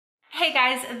Hey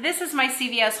guys, this is my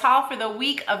CVS haul for the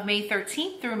week of May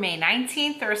 13th through May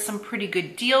 19th. There are some pretty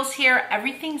good deals here.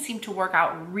 Everything seemed to work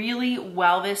out really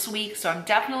well this week, so I'm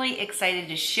definitely excited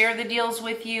to share the deals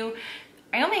with you.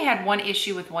 I only had one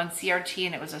issue with one CRT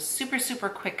and it was a super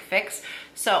quick fix.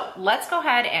 So let's go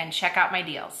ahead and check out my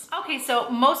deals. Okay, so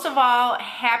most of all,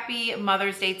 happy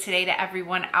Mother's Day today to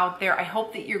everyone out there. I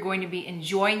hope that you're going to be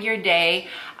enjoying your day.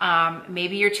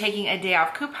 Maybe you're taking a day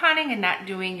off couponing and not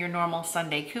doing your normal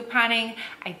Sunday couponing.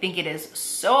 I think it is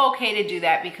so okay to do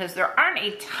that because there aren't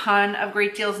a ton of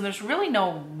great deals and there's really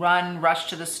no rush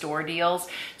to the store deals.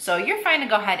 So you're fine to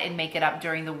go ahead and make it up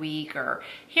during the week or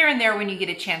here and there when you get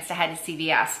a chance to head to CVS.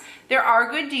 There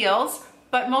are good deals,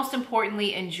 but most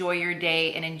importantly, enjoy your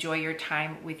day and enjoy your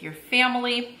time with your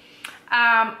family.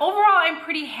 Overall, I'm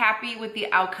pretty happy with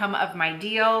the outcome of my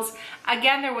deals.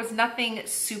 Again, there was nothing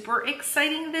super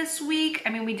exciting this week. I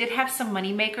mean, we did have some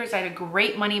money makers. I had a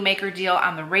great money maker deal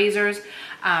on the razors,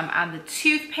 on the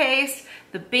toothpaste.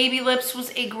 The baby lips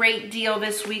was a great deal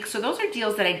this week. So those are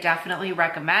deals that I definitely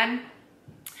recommend.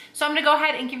 So I'm gonna go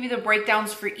ahead and give you the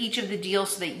breakdowns for each of the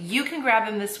deals so that you can grab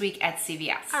them this week at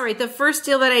CVS. All right, the first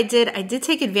deal that I did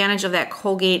take advantage of that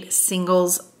Colgate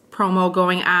singles promo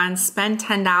going on. Spend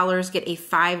 $10, get a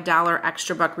 $5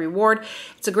 extra buck reward.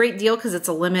 It's a great deal because it's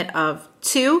a limit of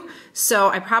 2. So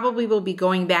I probably will be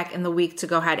going back in the week to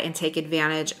go ahead and take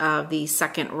advantage of the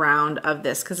second round of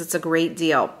this because it's a great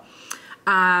deal.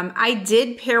 I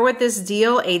did pair with this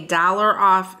deal a $1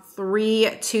 off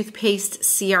 3 toothpaste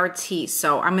CRT.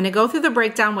 So I'm going to go through the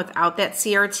breakdown without that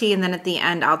CRT and then at the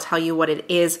end I'll tell you what it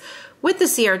is with the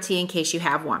CRT in case you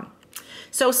have one.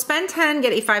 So spend 10,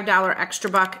 get a $5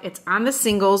 extra buck. It's on the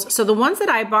singles. So the ones that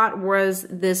I bought was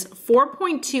this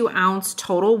 4.2 ounce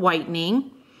total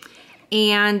whitening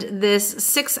and this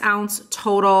 6 ounce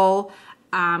total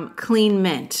clean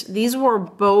mint. These were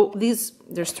both,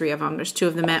 there's 3 of them, there's 2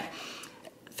 of the mint.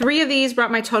 3 of these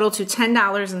brought my total to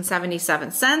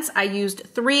 $10.77. I used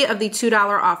 3 of the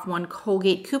 $2 off 1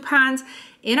 Colgate coupons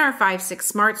in our 5/6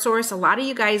 Smart Source. A lot of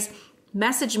you guys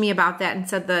messaged me about that and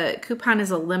said the coupon is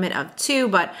a limit of 2,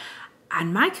 but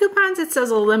on my coupons it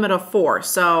says a limit of 4.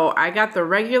 So I got the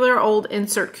regular old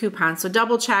insert coupon, so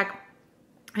double check.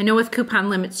 I know with coupon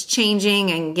limits changing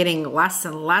and getting less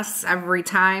and less every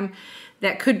time,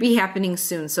 that could be happening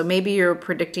soon. So maybe you're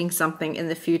predicting something in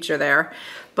the future there.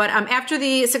 But after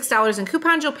the $6 in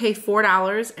coupons, you'll pay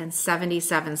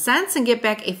 $4.77 and get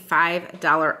back a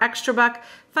 $5 extra buck.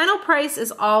 Final price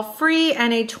is all free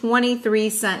and a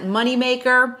 23-cent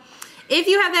moneymaker. If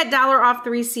you have that $1 off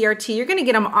 3 CRT, you're gonna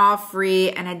get them all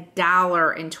free and a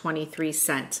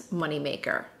 $1.23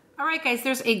 moneymaker. All right, guys,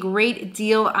 there's a great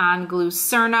deal on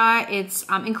Glucerna. It's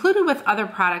included with other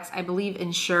products, I believe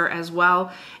Ensure as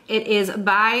well. It is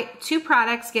buy 2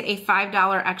 products, get a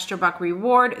 $5 extra buck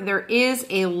reward. There is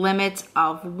a limit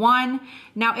of 1.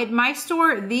 Now at my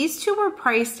store, these 2 were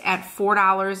priced at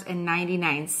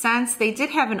 $4.99. They did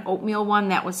have an oatmeal one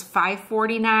that was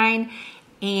 $5.49,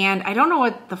 and I don't know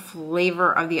what the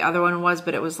flavor of the other one was,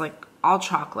 but it was like all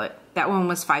chocolate. That one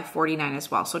was $5.49 as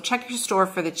well. So check your store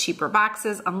for the cheaper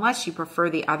boxes. Unless you prefer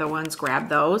the other ones, grab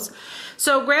those.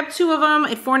 So grab 2 of them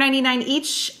at $4.99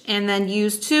 each and then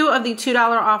use 2 of the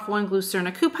 $2 off 1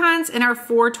 Glucerna coupons in our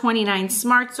 $4.29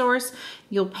 Smart Source.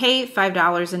 You'll pay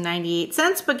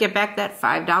 $5.98 but get back that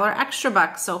 $5 extra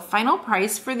buck. So final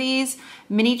price for these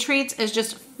mini treats is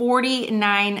just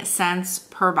 49 cents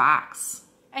per box.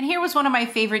 And here was one of my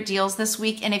favorite deals this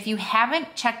week. And if you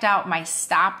haven't checked out my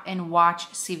Stop and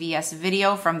Watch CVS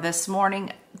video from this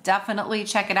morning, definitely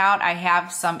check it out. I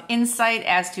have some insight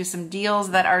as to some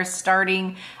deals that are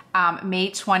starting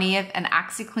May 20th, and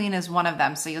OxyClean is one of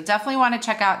them. So you'll definitely want to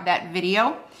check out that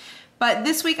video. But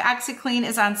this week, OxyClean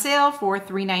is on sale for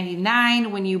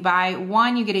 $3.99. When you buy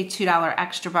 1, you get a $2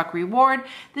 extra buck reward.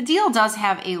 The deal does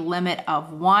have a limit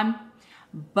of 1.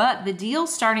 But the deal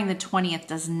starting the 20th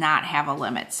does not have a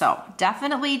limit. So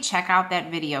definitely check out that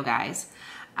video, guys.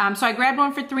 So I grabbed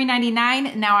one for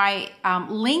 $3.99. Now I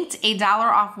linked a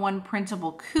 $1 off 1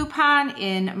 printable coupon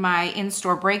in my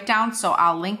in-store breakdown. So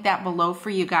I'll link that below for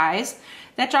you guys.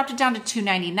 That dropped it down to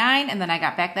 $2.99 and then I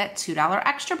got back that $2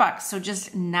 extra bucks. So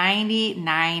just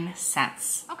 99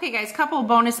 cents. Okay guys, couple of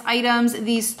bonus items.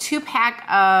 These 2-pack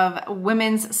of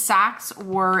women's socks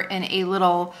were in a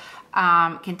little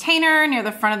container near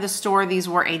the front of the store. These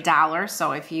were $1.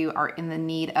 So if you are in the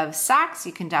need of socks,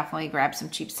 you can definitely grab some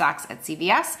cheap socks at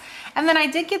CVS. And then I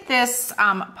did get this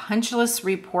punchless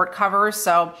report cover.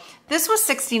 So this was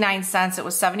 69 cents. It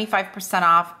was 75%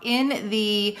 off in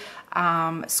the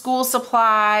school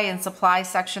supply and supply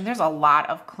section. There's a lot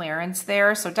of clearance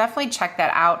there. So definitely check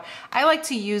that out. I like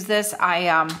to use this. I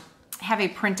have a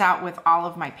printout with all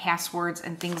of my passwords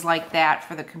and things like that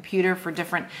for the computer for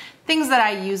different things that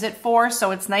I use it for.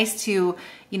 So it's nice to,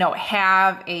 you know,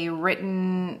 have a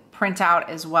written printout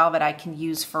as well that I can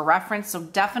use for reference. So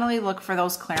definitely look for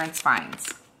those clearance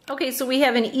finds. Okay, so we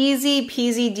have an easy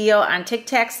peasy deal on Tic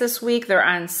Tacs this week. They're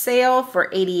on sale for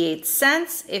 88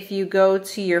 cents. If you go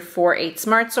to your 4/8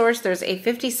 Smart Source, there's a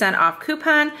 50-cent off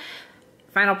coupon.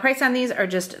 Final price on these are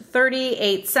just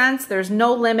 38 cents. There's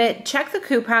no limit. Check the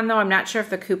coupon though. I'm not sure if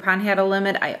the coupon had a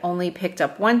limit. I only picked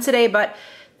up one today, but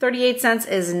 38 cents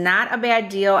is not a bad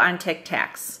deal on Tic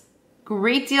Tacs.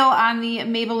 Great deal on the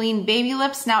Maybelline Baby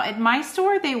Lips. Now at my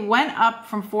store, they went up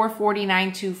from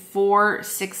 $4.49 to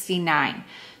 $4.69.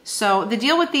 So the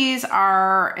deal with these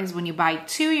is when you buy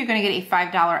two, you're gonna get a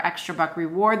 $5 extra buck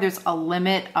reward. There's a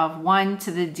limit of one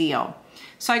to the deal.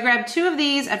 So I grabbed two of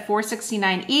these at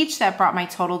 $4.69 each. That brought my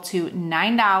total to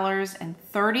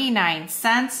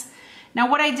 $9.39. Now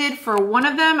what I did for one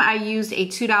of them, I used a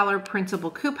 $2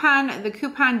 printable coupon. The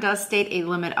coupon does state a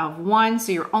limit of one,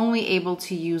 so you're only able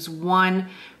to use one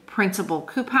printable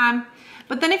coupon.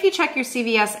 But then if you check your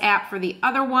CVS app for the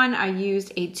other one, I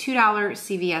used a $2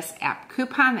 CVS app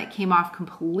coupon that came off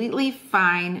completely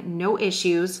fine, no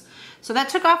issues. So that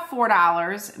took off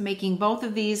 $4, making both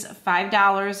of these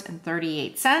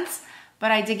 $5.38.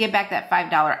 But I did get back that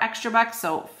 $5 extra buck,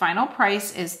 so final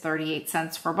price is 38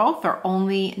 cents for both. They're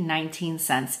only 19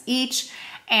 cents each.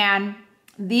 And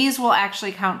these will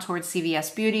actually count towards CVS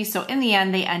Beauty, so in the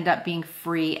end, they end up being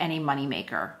free and a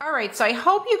moneymaker. All right, so I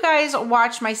hope you guys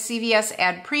watched my CVS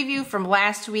ad preview from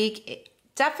last week.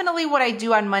 Definitely what I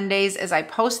do on Mondays is I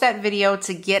post that video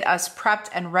to get us prepped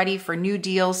and ready for new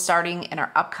deals starting in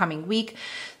our upcoming week.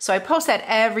 So I post that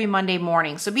every Monday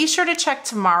morning. So be sure to check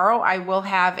tomorrow. I will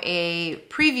have a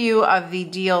preview of the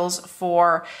deals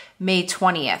for May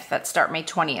 20th, that start May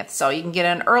 20th. So you can get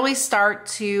an early start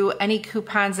to any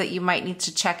coupons that you might need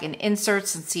to check in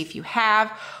inserts and see if you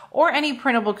have, or any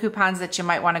printable coupons that you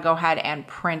might want to go ahead and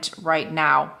print right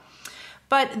now.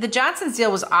 But the Johnson's deal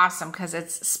was awesome because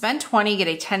it's spend 20, get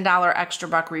a $10 extra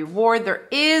buck reward. There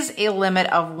is a limit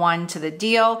of one to the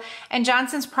deal. And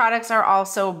Johnson's products are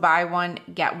also buy one,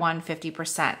 get one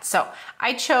 50%. So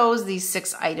I chose these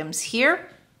 6 items here.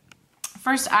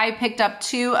 First, I picked up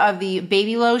 2 of the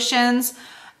baby lotions.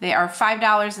 They are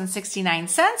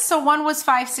 $5.69. So one was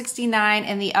 $5.69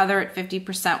 and the other at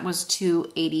 50% was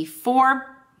 $2.84.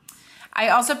 I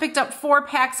also picked up 4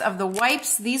 packs of the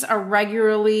wipes. These are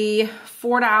regularly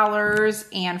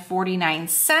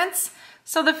 $4.49.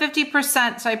 So the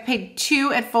 50%, so I paid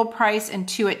 2 at full price and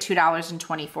 2 at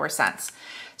 $2.24.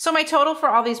 So my total for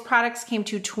all these products came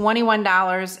to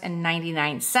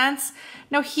 $21.99.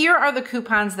 Now here are the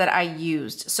coupons that I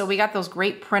used. So we got those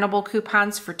great printable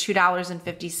coupons for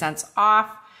 $2.50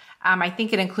 off. I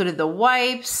think it included the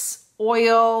wipes,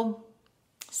 oil,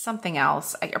 something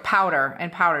else,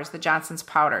 powders, the Johnson's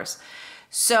powders.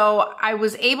 So I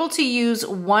was able to use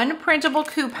one printable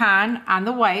coupon on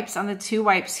the wipes, on the 2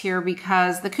 wipes here,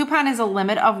 because the coupon is a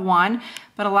limit of 1,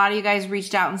 but a lot of you guys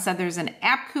reached out and said there's an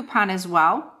app coupon as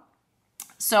well.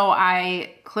 So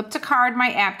I clipped to card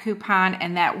my app coupon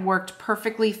and that worked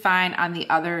perfectly fine on the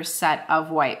other set of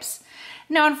wipes.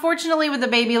 Now, unfortunately with the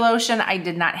baby lotion, I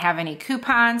did not have any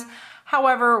coupons.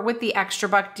 However, with the extra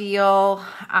buck deal,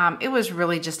 it was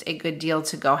really just a good deal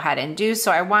to go ahead and do.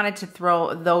 So I wanted to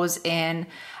throw those in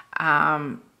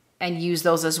and use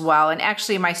those as well. And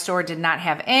actually my store did not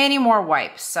have any more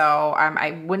wipes. So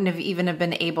I wouldn't have even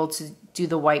been able to do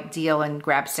the wipe deal and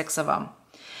grab 6 of them.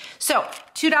 So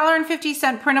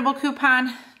 $2.50 printable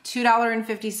coupon,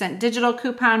 $2.50 digital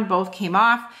coupon, both came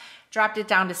off. Dropped it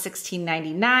down to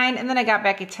 $16.99, and then I got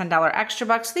back a $10 extra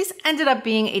buck. So these ended up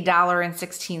being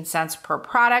 $1.16 per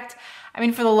product. I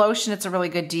mean, for the lotion, it's a really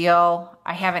good deal.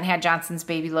 I haven't had Johnson's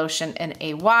baby lotion in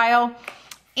a while.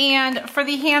 And for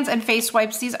the hands and face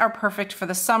wipes, these are perfect for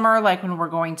the summer, like when we're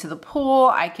going to the pool.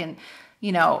 I can,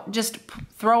 you know, just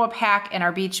throw a pack in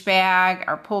our beach bag,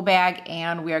 our pool bag,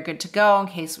 and we are good to go in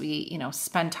case we, you know,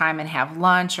 spend time and have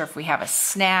lunch, or if we have a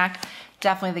snack.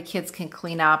 Definitely the kids can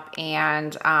clean up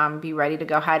and be ready to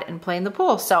go ahead and play in the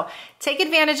pool. So take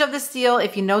advantage of this deal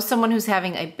if you know someone who's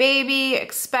having a baby,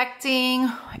 expecting,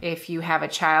 if you have a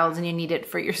child and you need it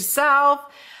for yourself,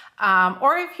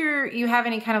 or if you have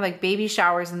any kind of like baby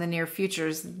showers in the near future,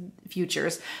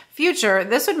 this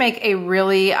would make a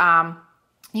really,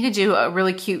 you could do a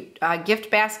really cute gift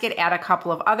basket, add a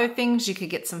couple of other things. You could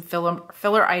get some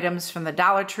filler items from the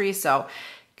Dollar Tree. So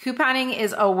couponing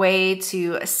is a way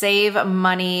to save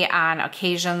money on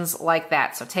occasions like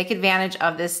that. So take advantage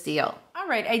of this deal. All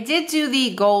right, I did do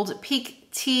the gold peak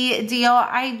tea deal.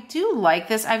 I do like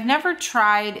this. I've never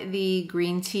tried the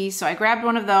green tea, so I grabbed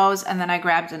one of those and then I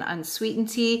grabbed an unsweetened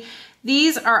tea.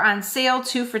 These are on sale,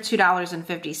 2 for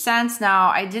 $2.50. Now,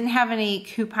 I didn't have any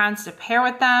coupons to pair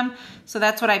with them, so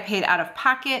that's what I paid out of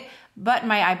pocket. But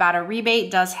my Ibotta rebate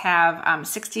does have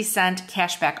 60-cent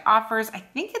cashback offers. I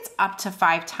think it's up to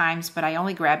 5 times, but I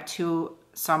only grabbed 2,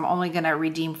 so I'm only gonna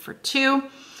redeem for 2.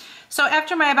 So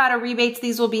after my Ibotta rebates,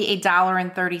 these will be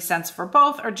 $1.30 for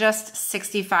both, or just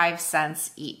 65 cents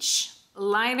each.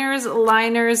 Liners,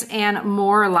 liners, and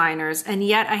more liners. And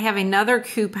yet I have another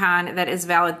coupon that is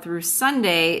valid through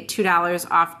Sunday,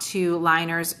 $2 off 2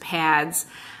 liners, pads,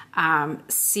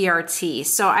 CRT.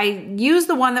 So I used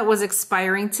the one that was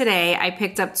expiring today. I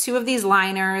picked up 2 of these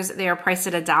liners. They are priced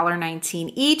at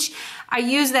 $1.19 each. I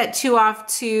used that 2 off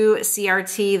 2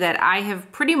 CRT that I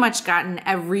have pretty much gotten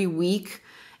every week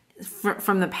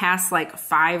from the past like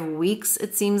 5 weeks,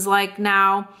 it seems like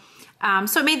now.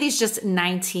 So it made these just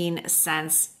 19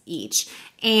 cents each.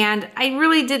 And I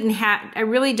really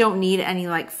don't need any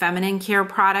like feminine care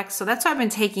products. So that's why I've been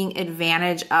taking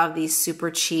advantage of these super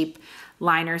cheap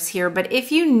liners here. But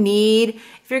if you're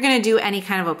gonna do any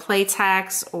kind of a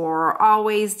Playtex or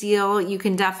Always deal, you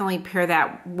can definitely pair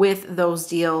that with those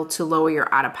deals to lower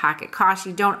your out-of-pocket costs.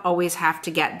 You don't always have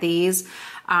to get these.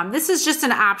 This is just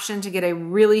an option to get a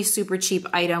really super cheap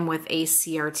item with a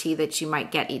CRT that you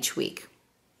might get each week.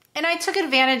 And I took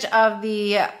advantage of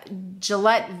the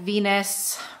Gillette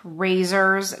Venus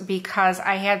razors because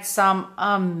I had some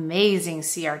amazing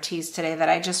CRTs today that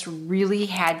I just really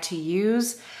had to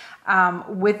use.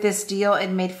 With this deal, it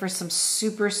made for some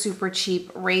super, super cheap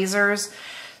razors.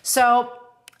 So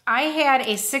I had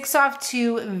a 6 off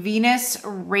 2 Venus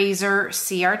razor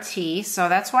CRT. So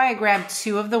that's why I grabbed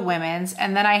 2 of the women's.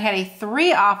 And then I had a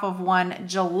 3 off of 1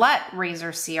 Gillette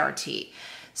razor CRT.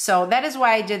 So that is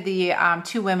why I did the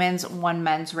 2 women's, 1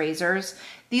 men's razors.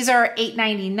 These are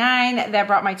 $8.99. That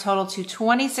brought my total to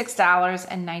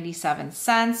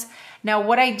 $26.97. Now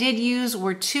what I did use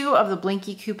were 2 of the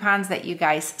Blinky coupons that you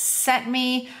guys sent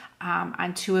me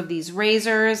on 2 of these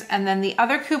razors. And then the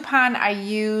other coupon I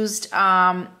used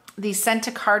the Send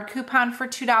to Card coupon for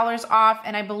 $2 off.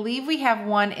 And I believe we have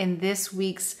one in this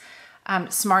week's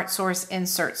Smart Source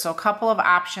insert. So a couple of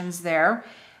options there.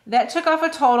 That took off a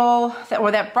total,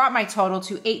 that brought my total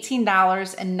to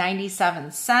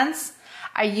 $18.97.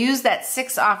 I used that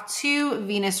 6 off 2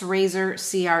 Venus razor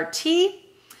CRT.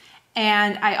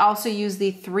 And I also used the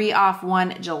 3 off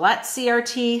 1 Gillette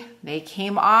CRT. They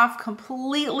came off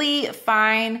completely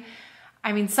fine.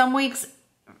 I mean, some weeks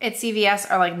at CVS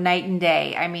are like night and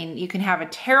day. I mean, you can have a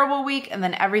terrible week and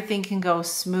then everything can go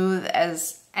smooth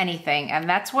as anything. And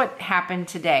that's what happened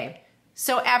today.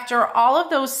 So after all of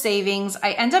those savings,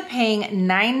 I end up paying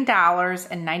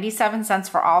 $9.97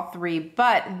 for all 3.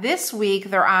 But this week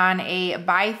they're on a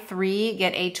buy 3,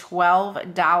 get a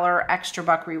 $12 extra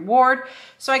buck reward.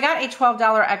 So I got a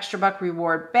 $12 extra buck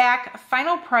reward back.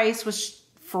 Final price was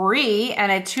free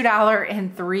and a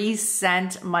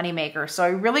 $2.03 moneymaker. So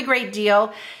a really great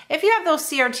deal. If you have those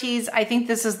CRTs, I think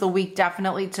this is the week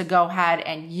definitely to go ahead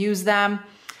and use them.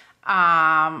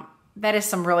 That is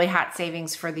some really hot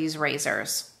savings for these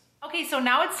razors. Okay, so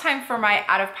now it's time for my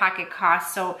out-of-pocket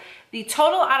costs. So the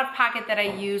total out-of-pocket that I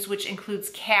use, which includes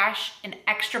cash and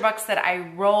extra bucks that I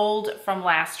rolled from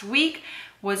last week,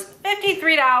 was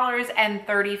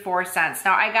 $53.34.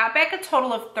 Now I got back a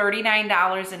total of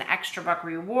 $39 in extra buck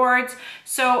rewards.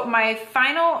 So my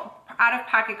final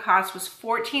out-of-pocket cost was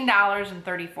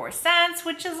 $14.34,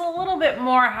 which is a little bit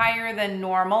more higher than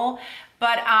normal.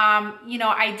 But, you know,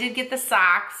 I did get the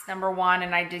socks, number 1,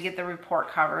 and I did get the report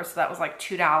cover. So that was like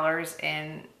 $2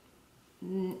 in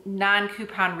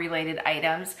non-coupon related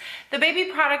items. The baby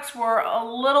products were a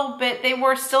little bit, they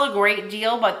were still a great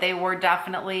deal, but they were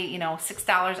definitely, you know,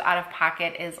 $6 out of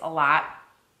pocket is a lot.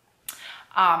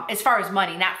 As far as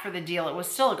money, not for the deal, it was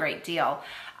still a great deal.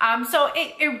 So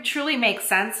it truly makes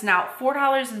sense. Now,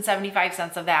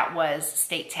 $4.75 of that was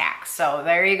state tax. So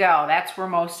there you go. That's where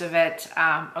most of it,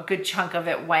 a good chunk of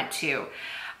it went to.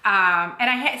 And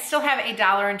I still have a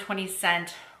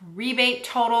 $1.20 rebate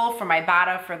total for my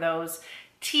Ibotta for those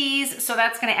teas. So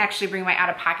that's going to actually bring my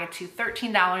out-of-pocket to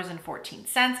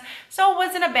 $13.14. So it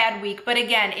wasn't a bad week. But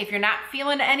again, if you're not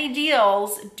feeling any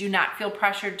deals, do not feel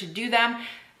pressured to do them.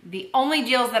 The only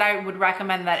deals that I would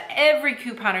recommend that every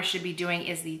couponer should be doing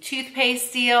is the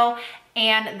toothpaste deal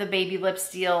and the baby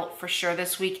lips deal for sure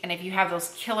this week. And if you have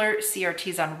those killer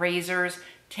CRTs on razors,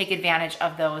 take advantage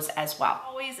of those as well.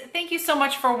 Always, thank you so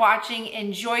much for watching.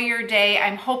 Enjoy your day.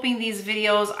 I'm hoping these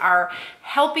videos are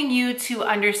helping you to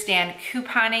understand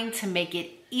couponing to make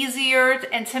it easier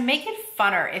and to make it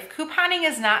funner. If couponing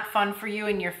is not fun for you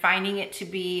and you're finding it to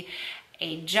be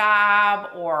a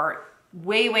job or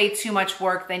way too much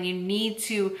work, then you need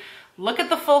to look at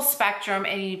the full spectrum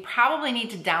and you probably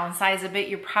need to downsize a bit.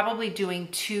 You're probably doing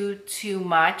too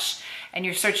much and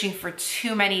you're searching for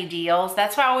too many deals.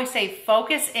 That's why I always say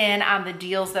focus in on the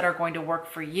deals that are going to work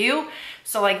for you.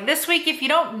 So like this week, if you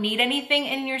don't need anything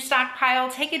in your stockpile,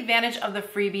 take advantage of the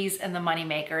freebies and the money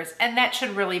makers, and that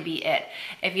should really be it.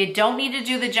 If you don't need to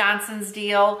do the Johnson's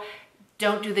deal,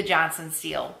 don't do the Johnson's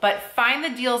deal, but find the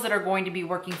deals that are going to be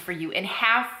working for you and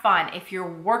have fun. If you're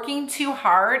working too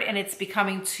hard and it's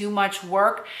becoming too much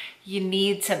work, you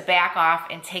need to back off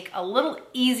and take a little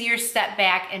easier step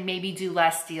back and maybe do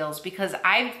less deals, because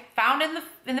I've found in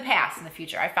the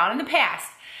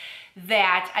past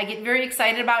that I get very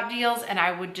excited about deals and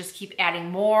I would just keep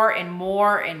adding more and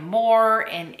more and more,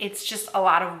 and it's just a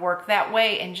lot of work that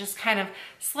way, and just kind of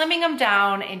slimming them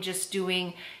down and just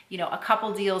doing, you know, a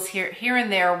couple deals here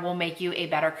and there will make you a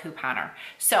better couponer.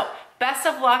 So best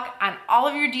of luck on all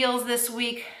of your deals this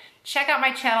week. Check out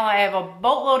my channel. I have a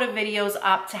boatload of videos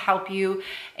up to help you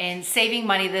in saving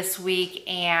money this week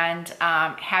and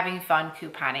having fun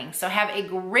couponing. So have a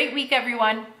great week,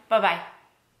 everyone. Bye-bye.